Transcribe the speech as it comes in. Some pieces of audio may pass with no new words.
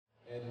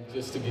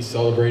Just to be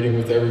celebrating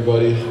with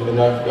everybody, and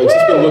I've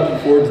just been looking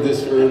forward to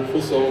this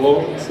for so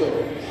long, so.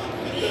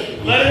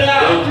 Let it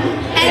out!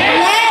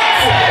 And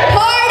let's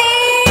party!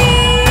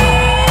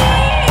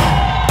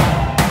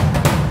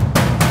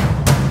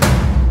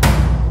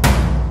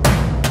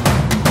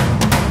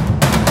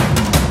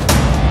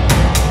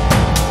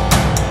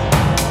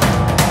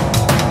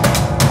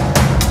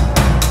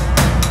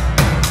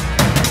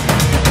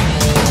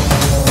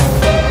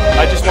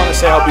 I just want to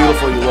say how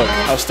beautiful you look,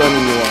 how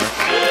stunning you are.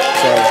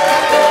 So,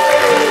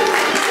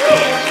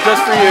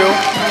 just for you,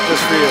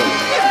 just for you.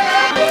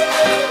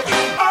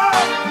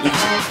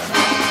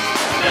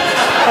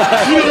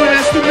 You know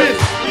that's the man.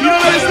 You know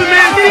that's the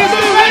man. He's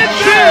the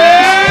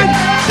legend.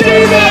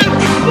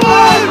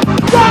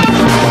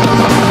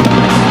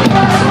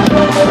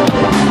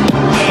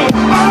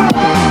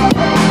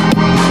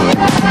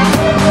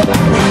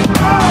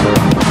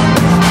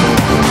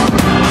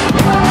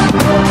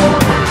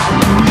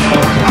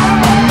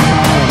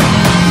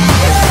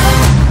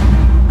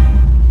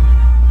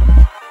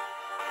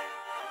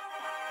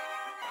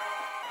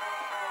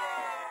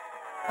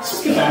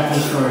 Let's get back to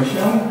the story,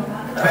 shall we?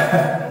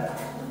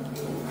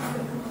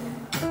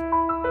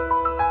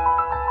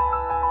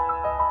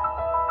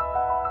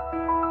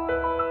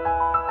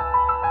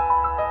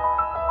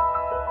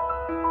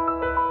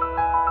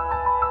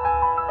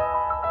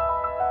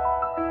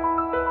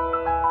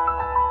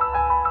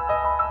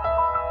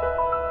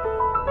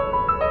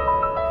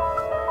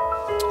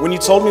 When you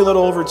told me a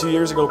little over 2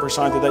 years ago,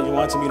 Prashanthi, that you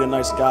wanted to meet a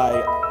nice guy,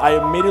 I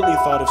immediately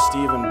thought of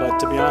Stephen, but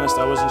to be honest,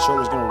 I wasn't sure it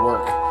was going to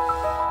work.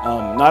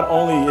 Not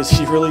only is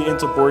he really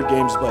into board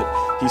games, but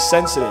he's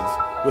sensitive,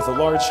 with a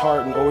large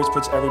heart, and always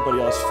puts everybody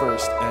else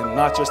first, and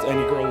not just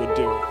any girl would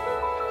do.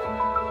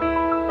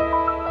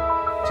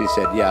 She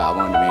said, yeah, I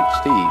want to meet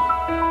Steve.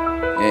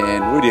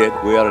 And we did.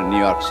 We are in New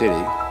York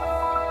City.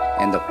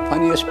 And the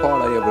funniest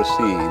part I ever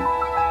seen,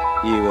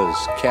 he was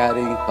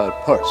carrying her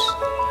purse.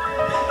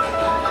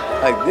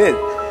 Like this.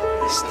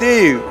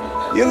 Steve,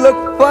 you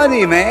look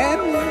funny, man.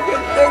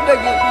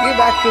 Give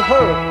back to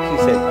her.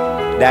 She said,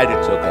 Dad,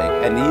 it's okay.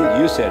 And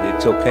you said,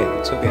 it's okay.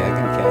 It's okay, I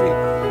can carry it.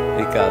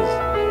 Because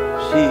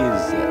he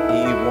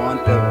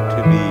wanted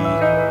to be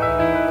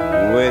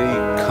very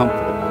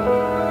comfortable.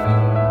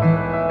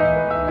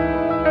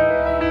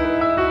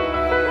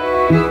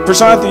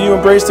 Prashanthi, you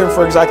embraced him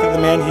for exactly the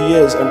man he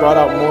is and brought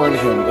out more in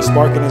him, a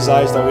spark in his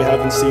eyes that we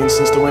haven't seen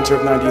since the winter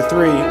of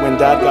 '93 when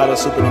Dad got a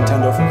Super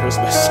Nintendo for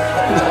Christmas.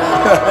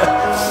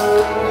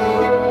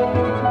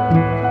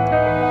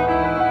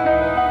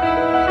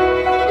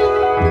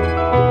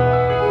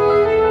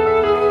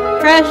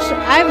 Fresh,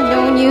 I've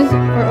known you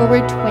for over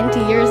 20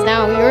 years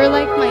now. You're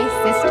like my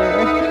sister.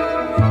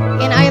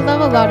 And I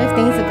love a lot of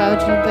things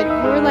about you, but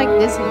you're like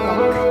this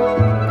rock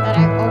that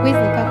I always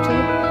look up to,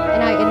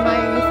 and I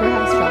admire you for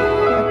how strong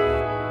you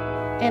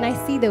are. And I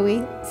see the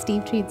way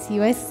Steve treats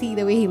you. I see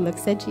the way he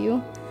looks at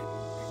you.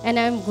 And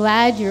I'm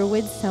glad you're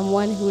with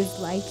someone who is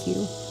like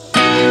you.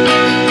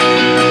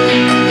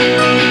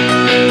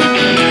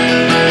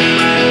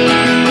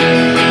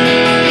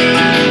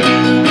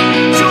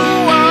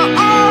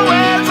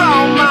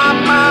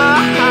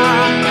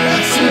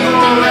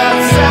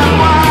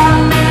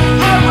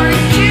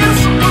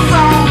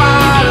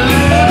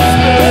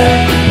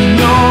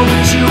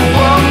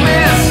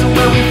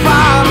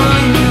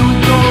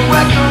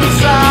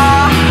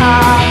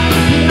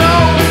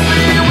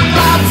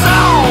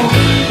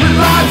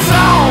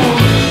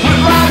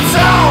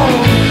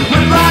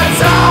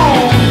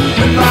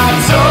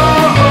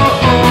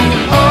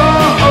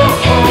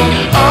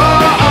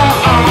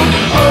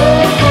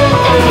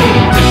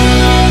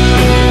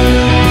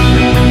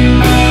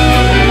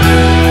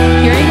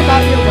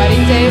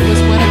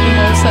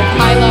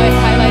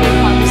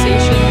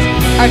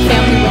 Our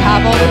family would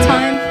have all the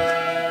time,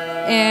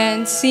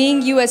 and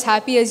seeing you as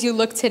happy as you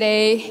look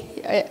today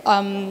at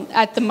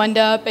the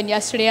mandap and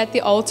yesterday at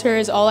the altar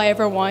is all I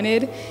ever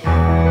wanted.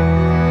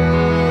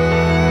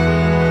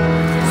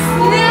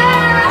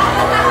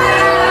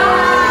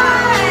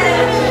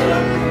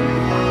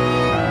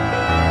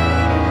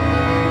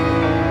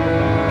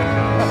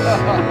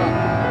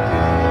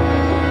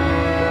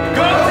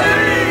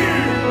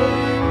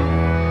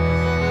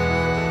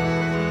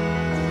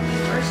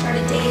 First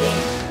started dating,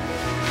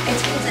 I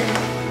told him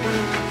when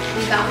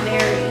we got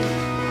married,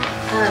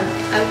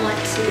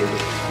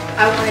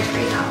 I want a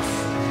tree house.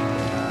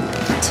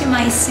 To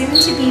my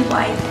soon-to-be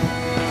wife,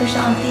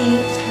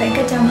 Prashanthi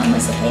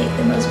Musapet,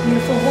 the most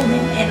beautiful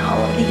woman in all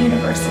of the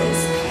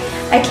universes,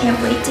 I can't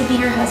wait to be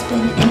your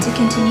husband and to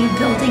continue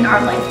building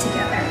our life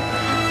together.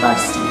 Love,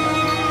 Steve.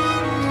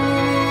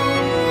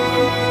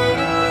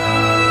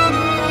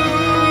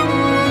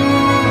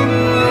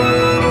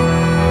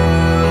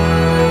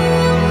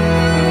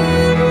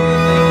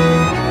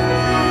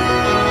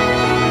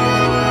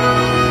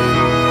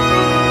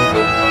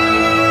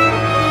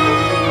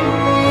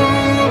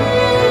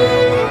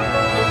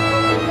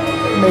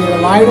 May the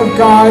light of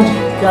God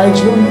guide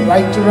you in the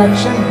right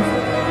direction.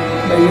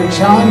 May your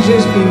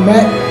challenges be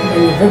met.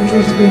 May your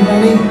victories be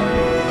many.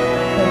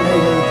 And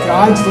may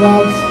God's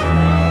love,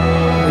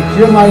 may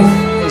your life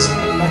as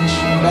much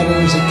better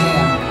as it can.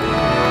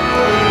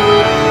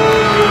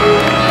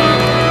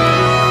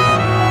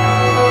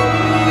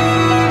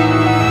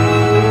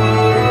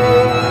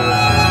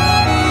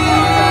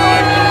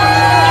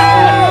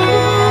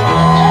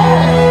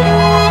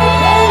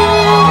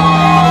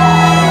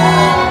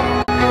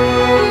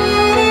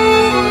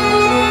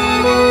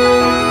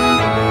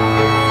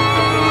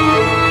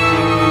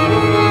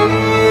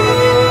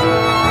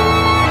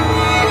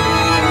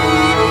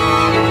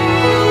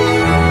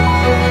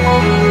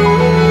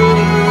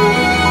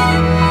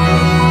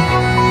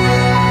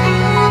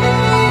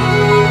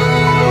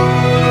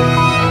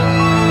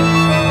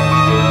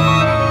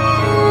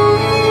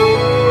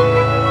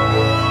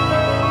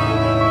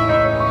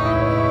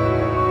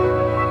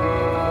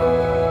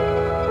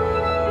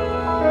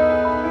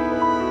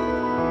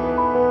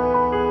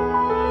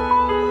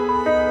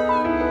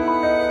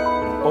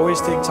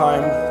 Always take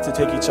time to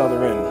take each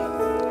other in.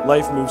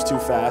 Life moves too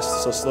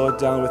fast, so slow it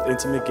down with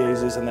intimate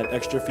gazes and that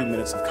extra few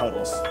minutes of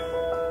cuddles.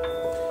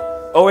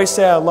 Always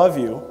say I love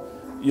you.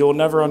 You'll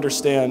never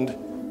understand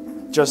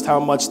just how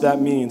much that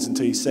means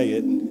until you say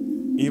it,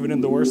 even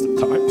in the worst of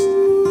times.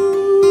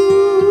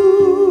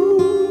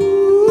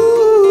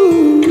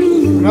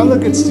 When I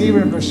look at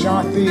Stephen and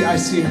Prashanthi, I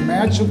see a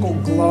magical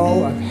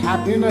glow of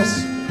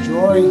happiness,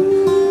 joy,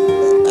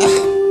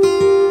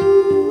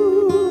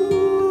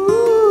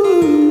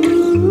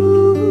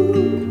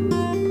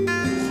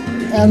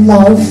 and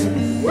love.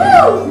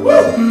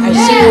 I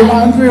see an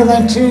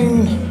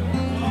unrelenting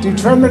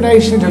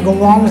determination to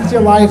go on with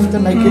your life to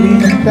make it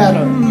even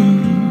better.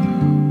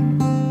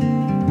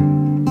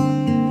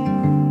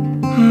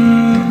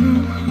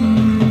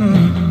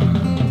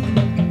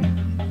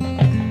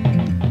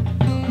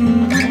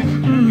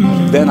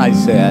 Then I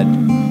said,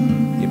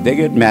 if they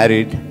get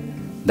married,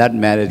 that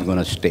marriage is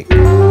gonna stick.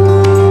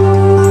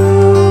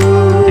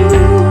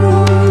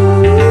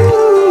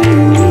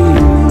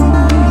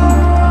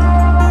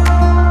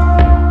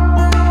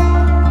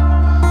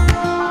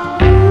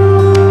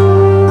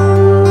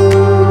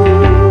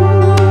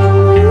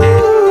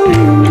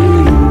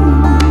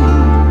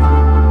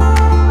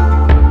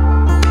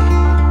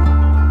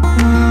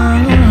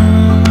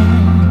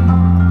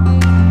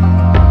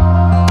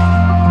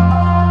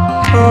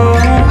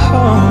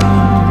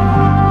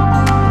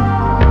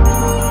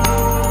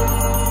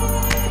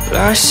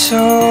 I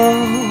saw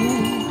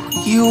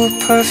you were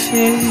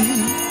perfect,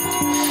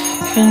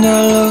 and I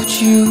loved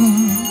you,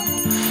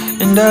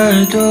 and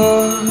I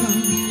adored.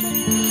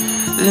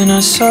 Then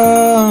I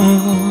saw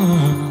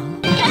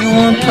you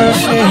weren't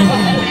perfect,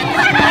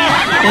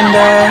 and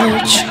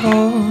I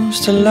chose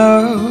to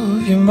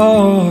love you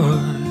more.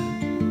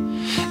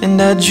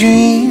 And I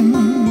dream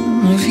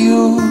of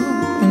you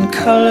in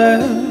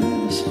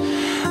colors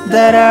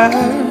that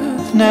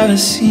I've never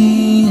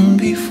seen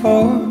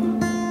before.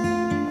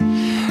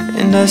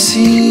 And I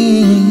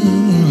sing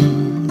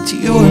to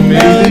you a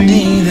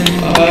melody that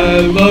I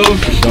love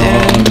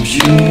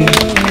Prashanthi.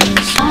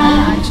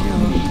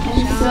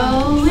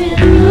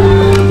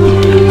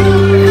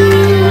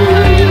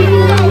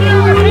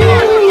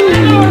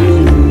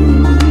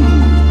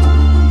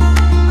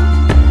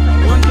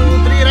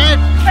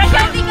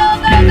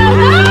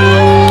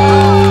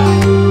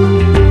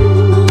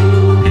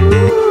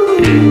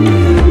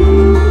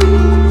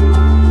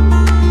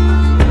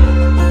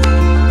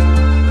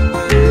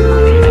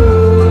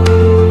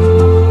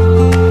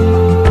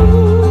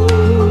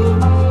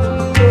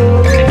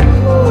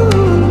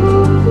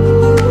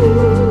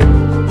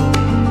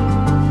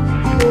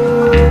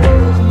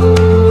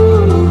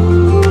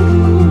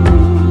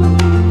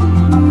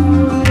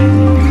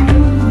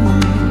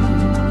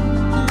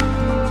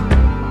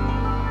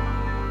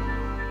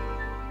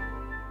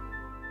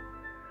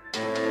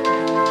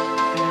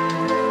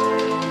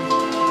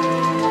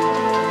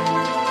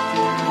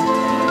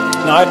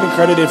 Now, I've been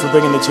credited for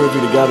bringing the two of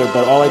you together,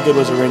 but all I did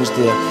was arrange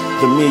the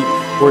meet,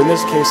 or in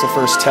this case, the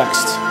first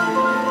text.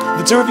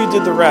 The two of you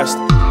did the rest.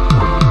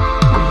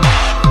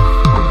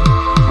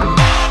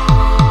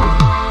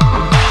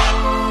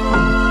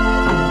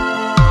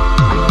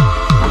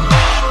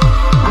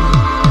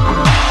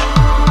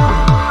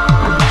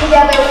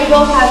 Together, we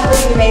both have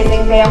three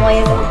amazing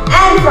families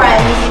and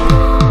friends.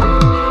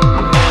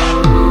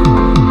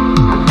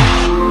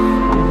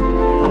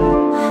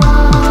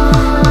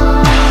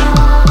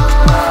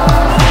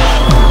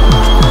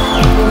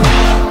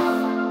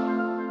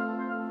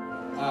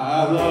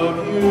 I love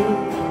you.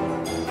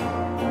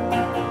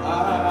 I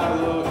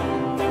love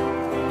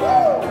you.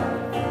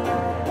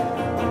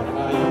 I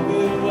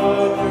even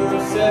love your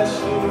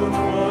section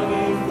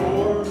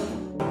 24.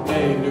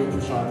 Hey, new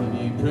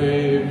Prashanthi,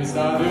 pray,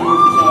 Mr. New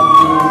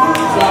Prashanthi,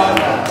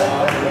 Prashanthi,